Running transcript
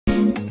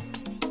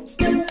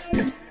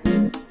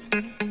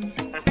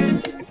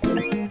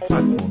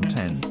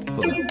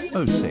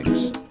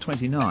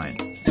29,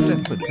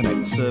 Stepford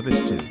Connect service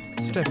to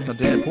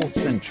Stepford Airport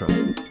Central.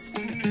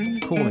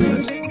 Calling at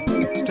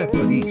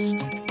Stepford East,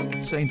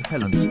 St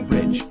Helens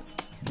Bridge,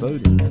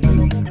 Bowden,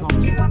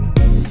 Compton,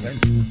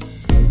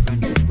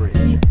 Benton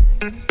Bridge,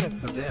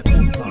 Stepford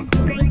Airport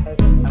Parkway,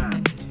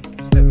 and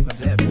Stepford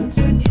Airport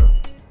Central.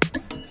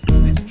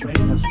 This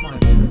train has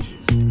 5 coaches.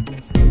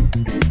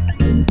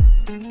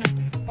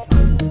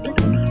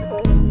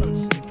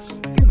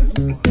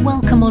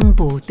 Welcome on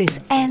board this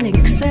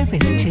Airlink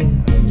service to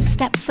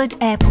Stepford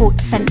Airport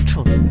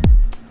Central.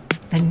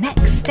 The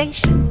next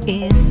station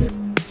is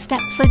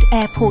Stepford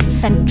Airport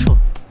Central.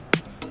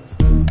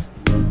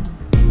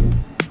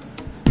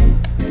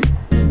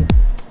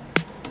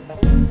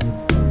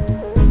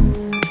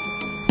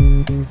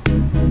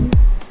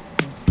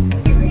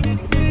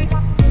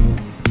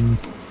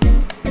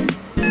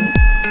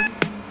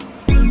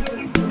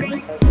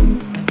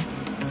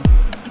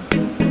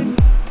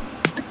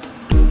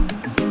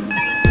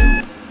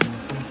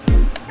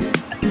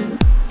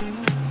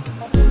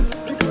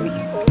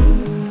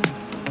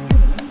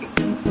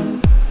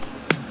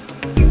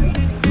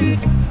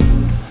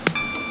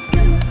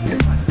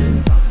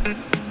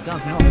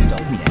 Does not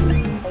stop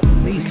yet.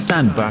 Please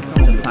stand back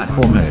from the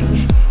platform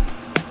edge.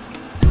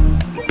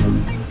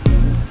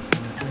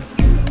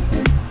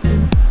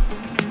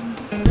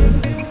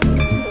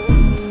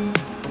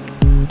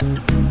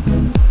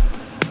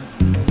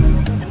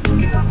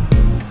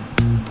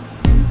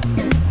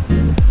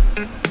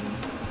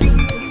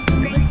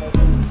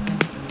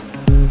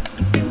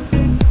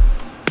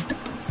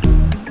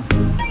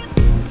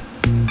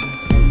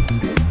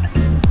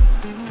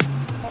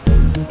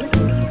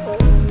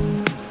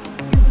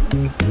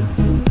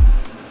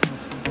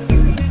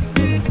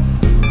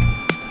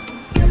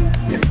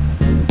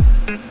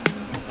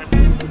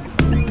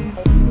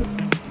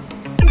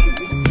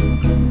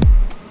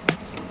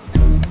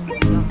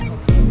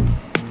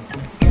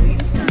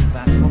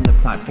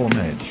 Platform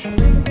edge.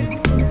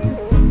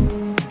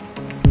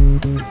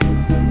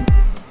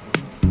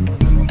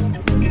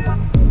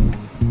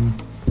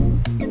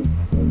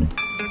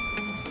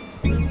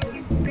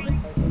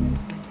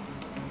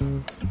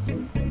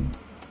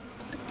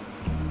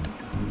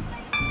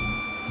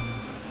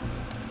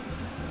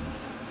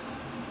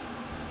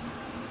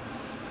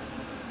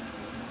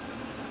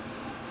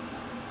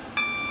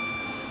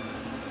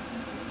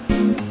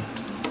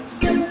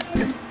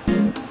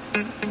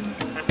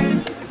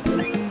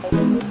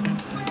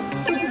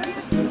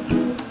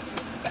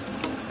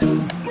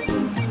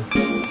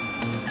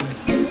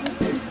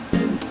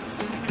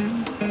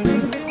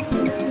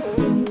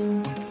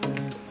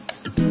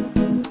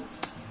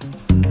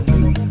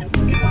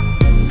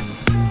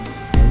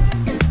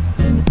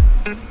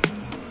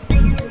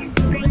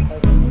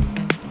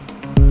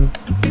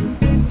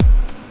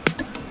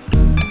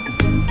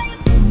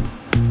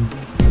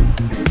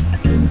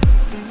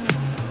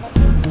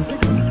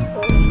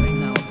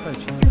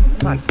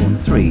 Platform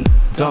 3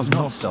 does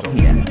not stop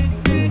here.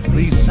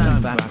 Please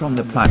stand back from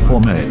the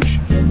platform edge.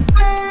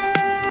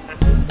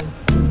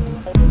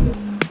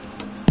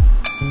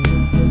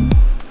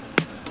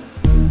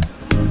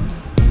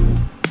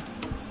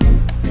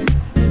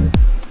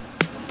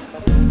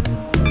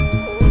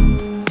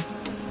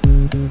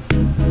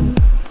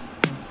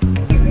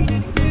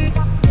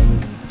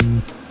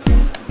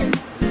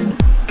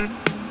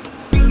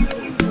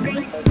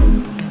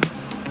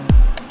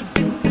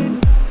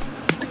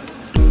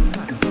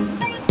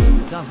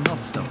 Does not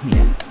stop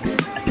here.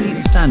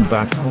 Please stand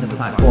back from the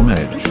platform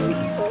edge.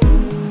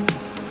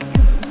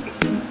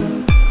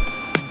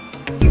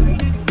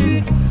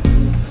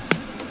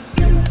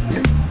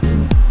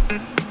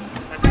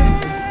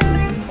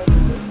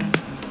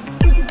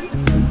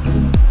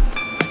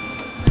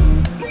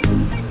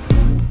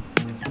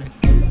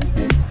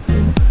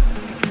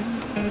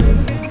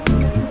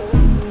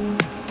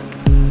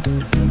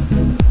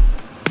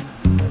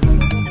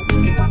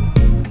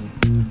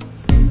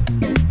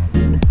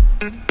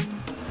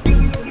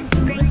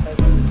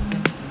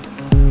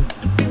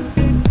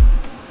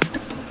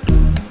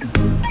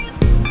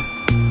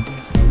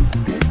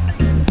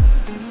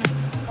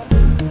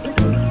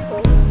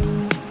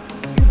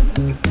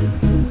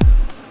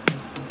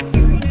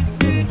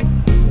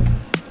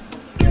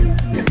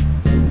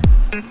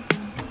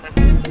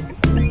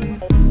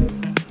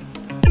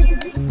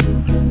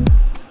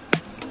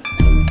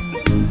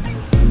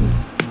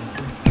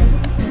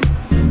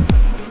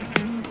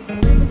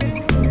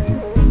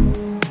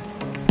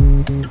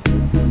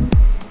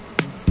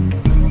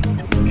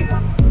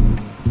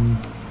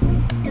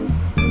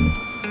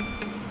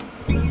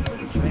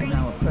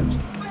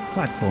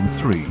 Platform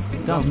 3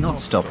 does not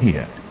stop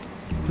here.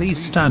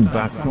 Please stand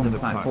back from the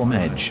platform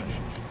edge.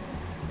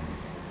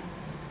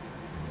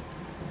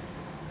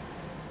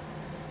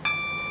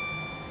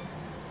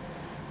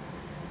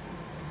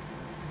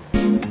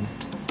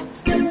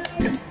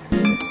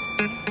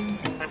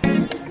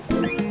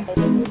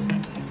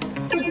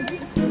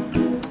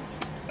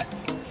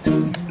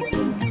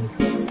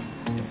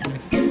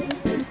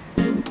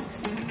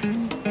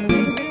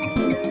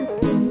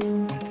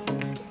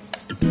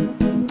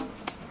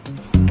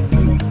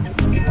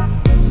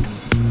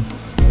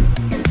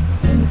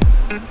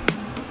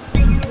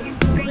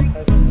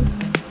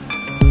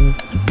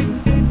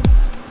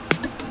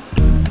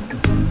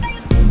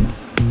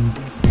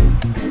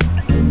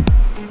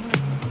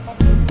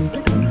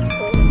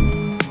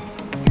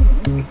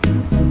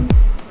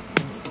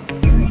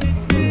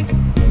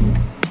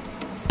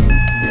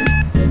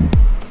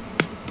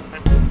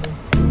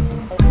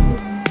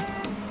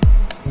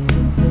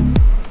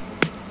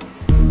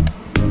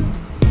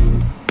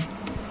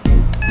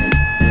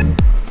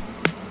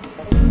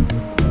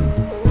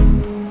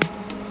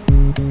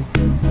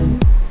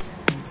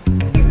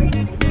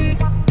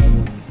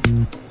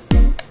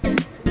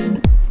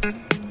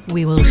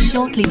 We will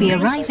shortly be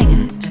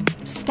arriving at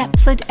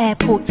Stepford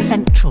Airport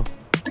Central.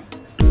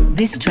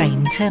 This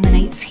train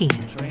terminates here.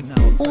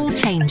 All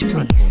change,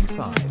 please.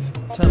 Platform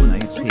 5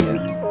 terminates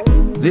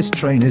here. This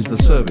train is the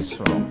service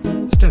from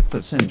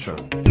Stepford Central.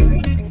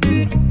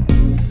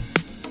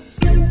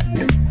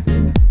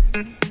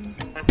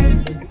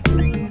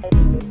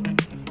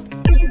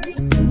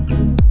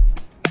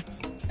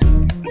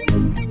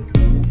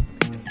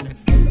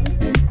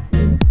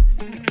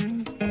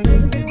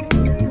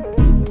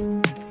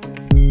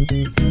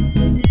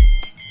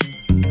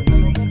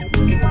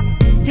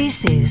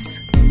 This is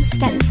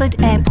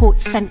Stepford Airport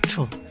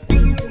Central.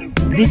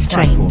 This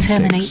train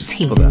terminates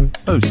here.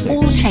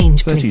 All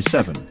change, please.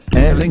 37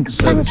 Airlink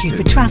service. Thank you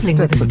for travelling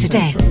with us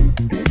today.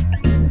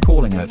 Central.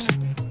 Calling at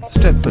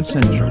Stepford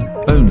Central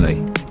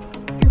only.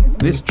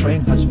 This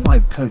train has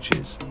 5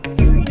 coaches.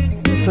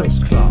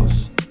 First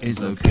class is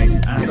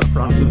located at the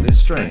front of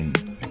this train.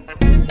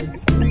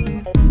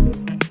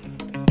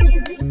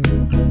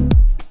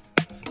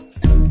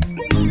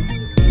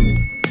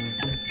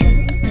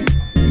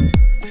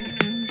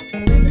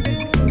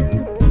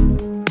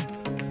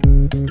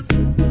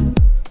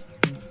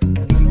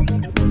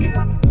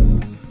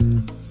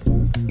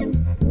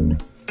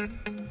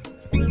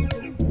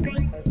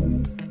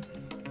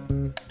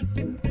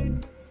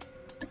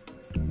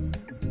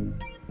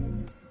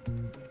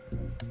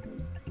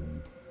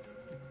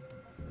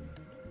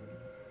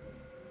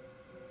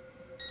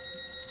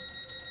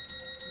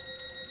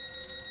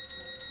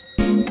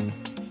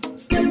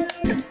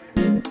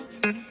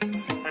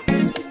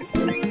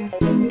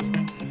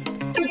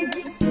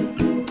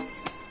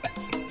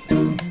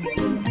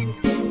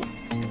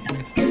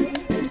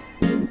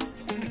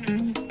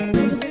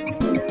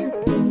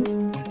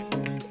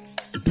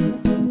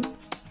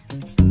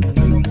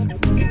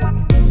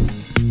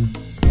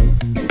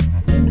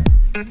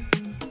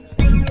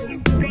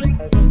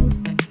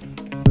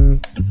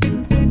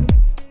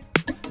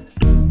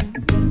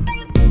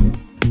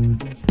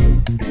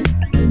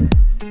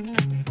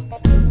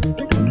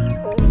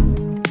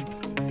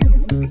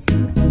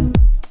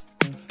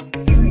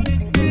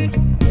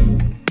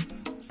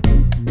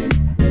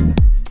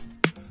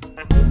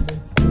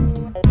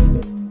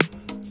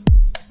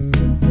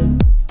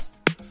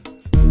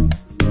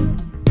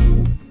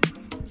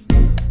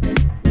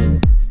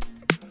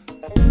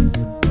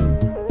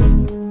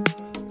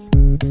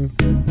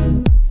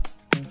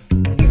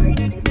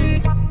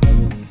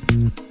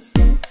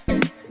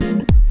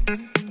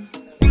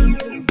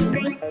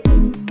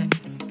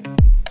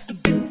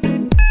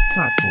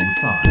 Platform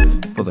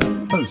 5 for the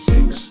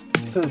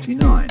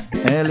 0639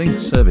 Airlink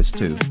service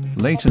to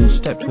Leighton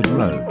Stepford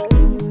Road.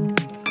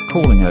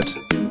 Calling at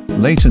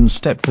Leighton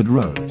Stepford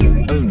Road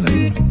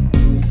only.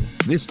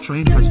 This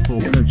train has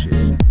 4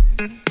 coaches.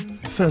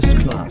 First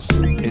class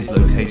is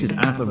located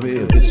at the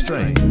rear of this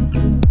train.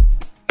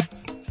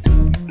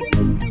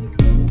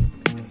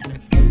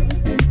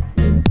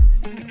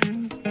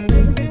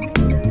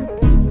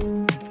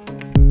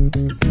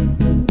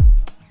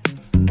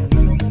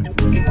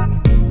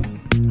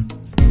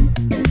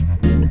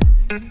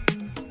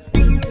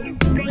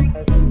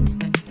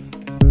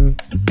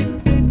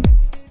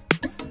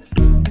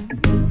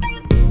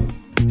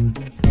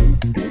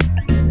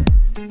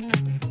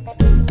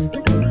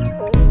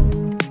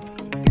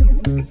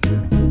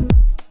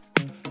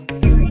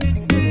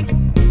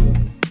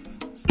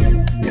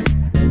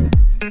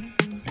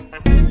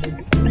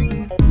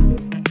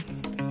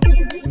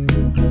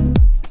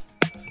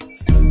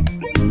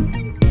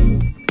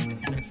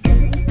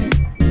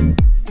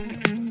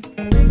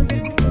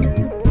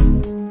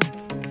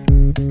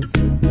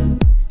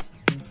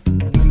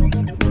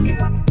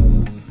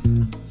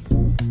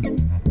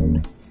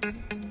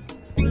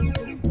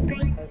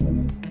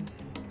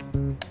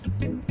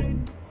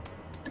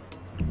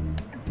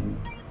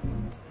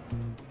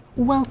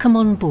 Welcome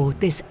on board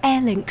this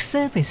Airlink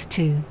service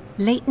to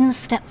Leighton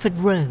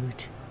Stepford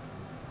Road.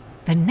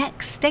 The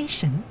next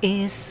station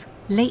is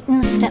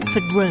Leighton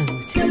Stepford Road.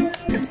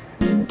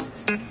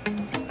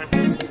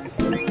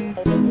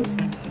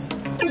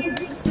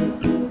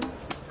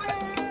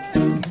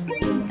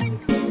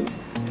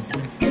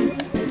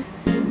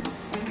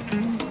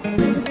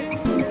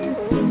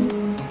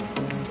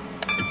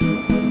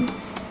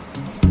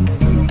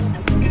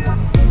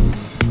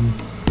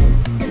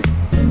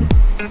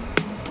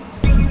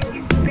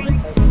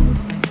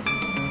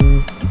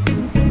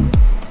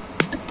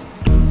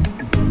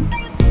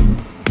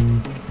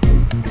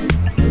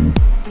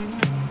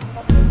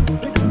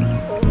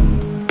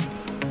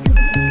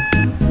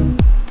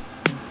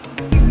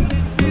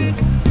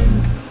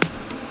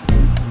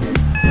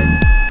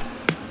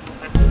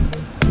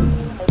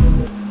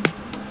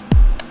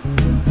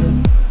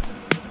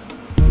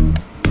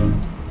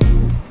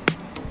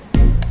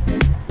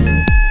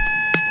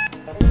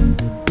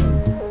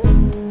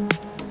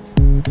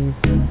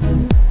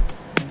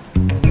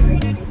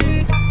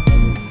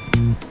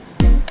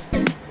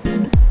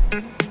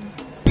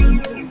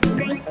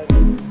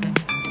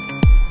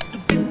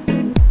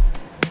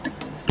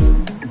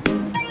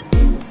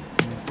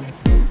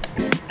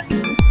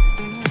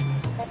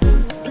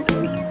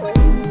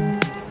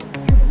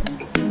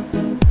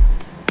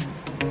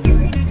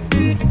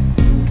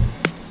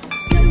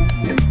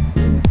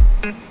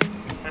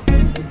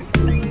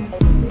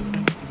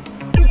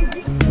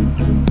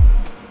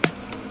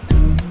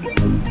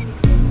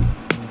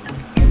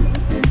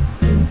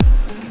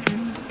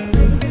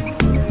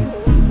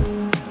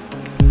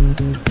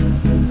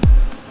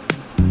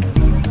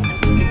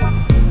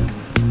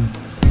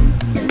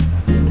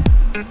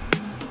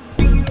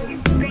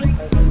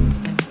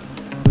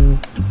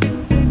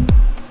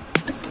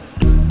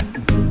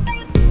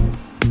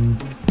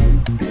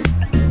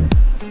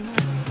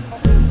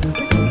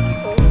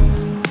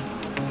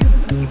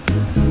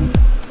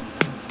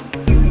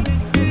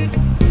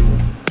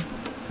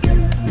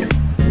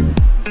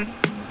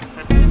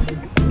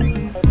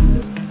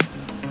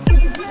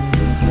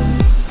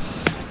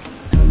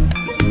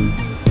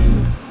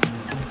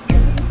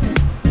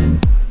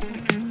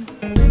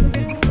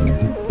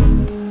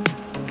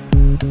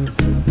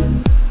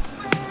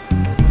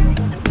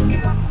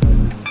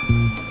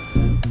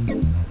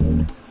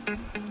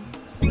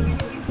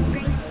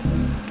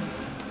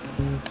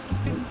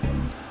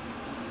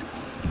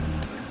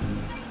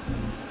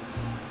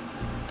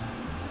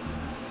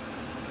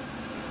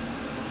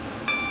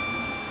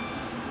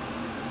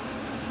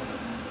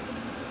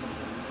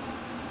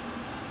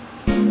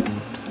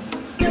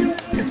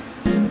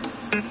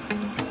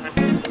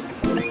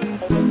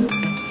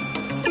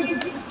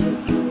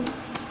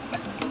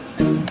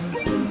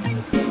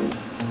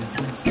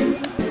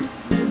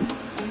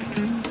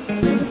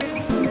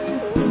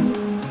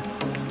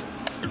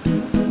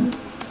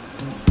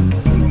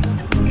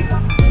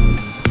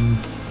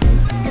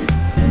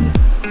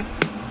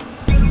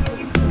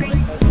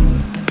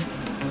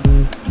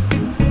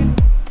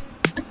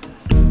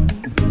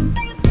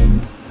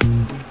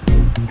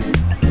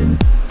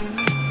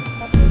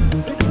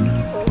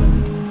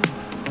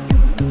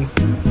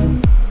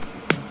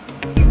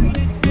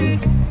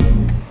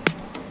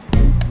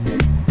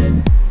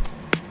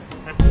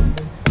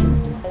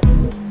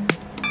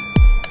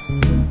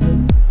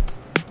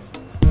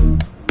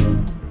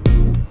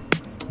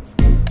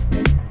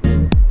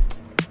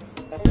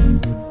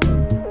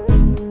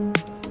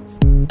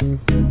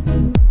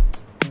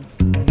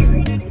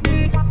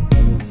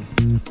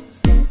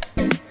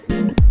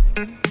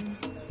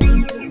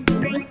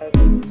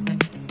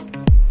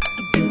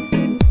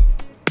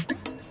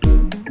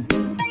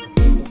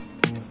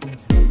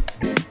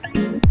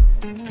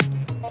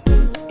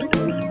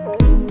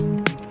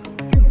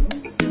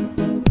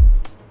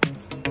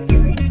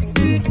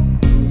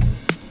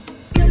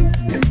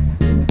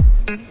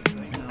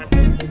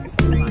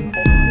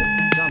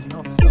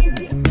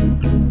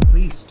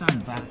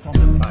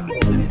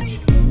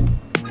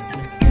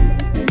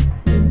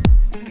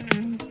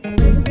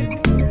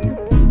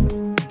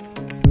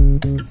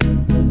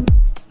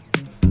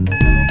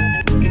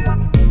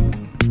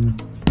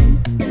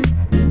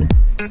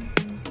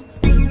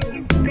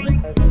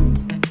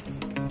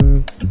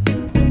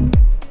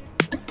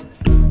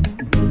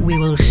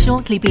 will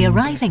shortly be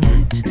arriving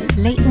at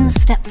Leighton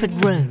Stepford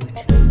Road.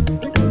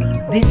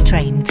 This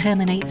train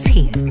terminates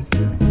here.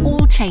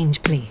 All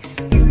change, please.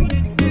 Train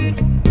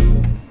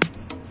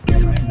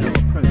now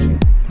approaching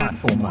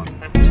platform 1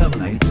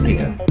 terminates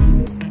here.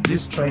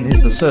 This train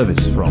is the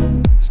service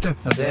from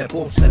Stepford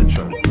Airport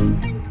Central.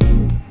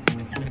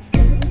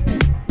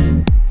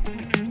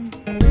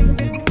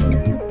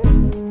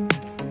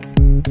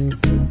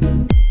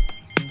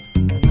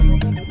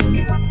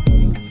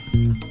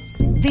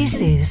 This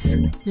is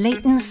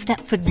Leighton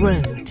Stepford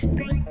Road.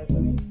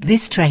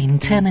 This train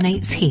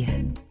terminates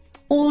here.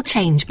 All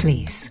change,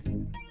 please.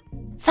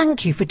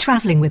 Thank you for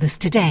travelling with us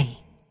today.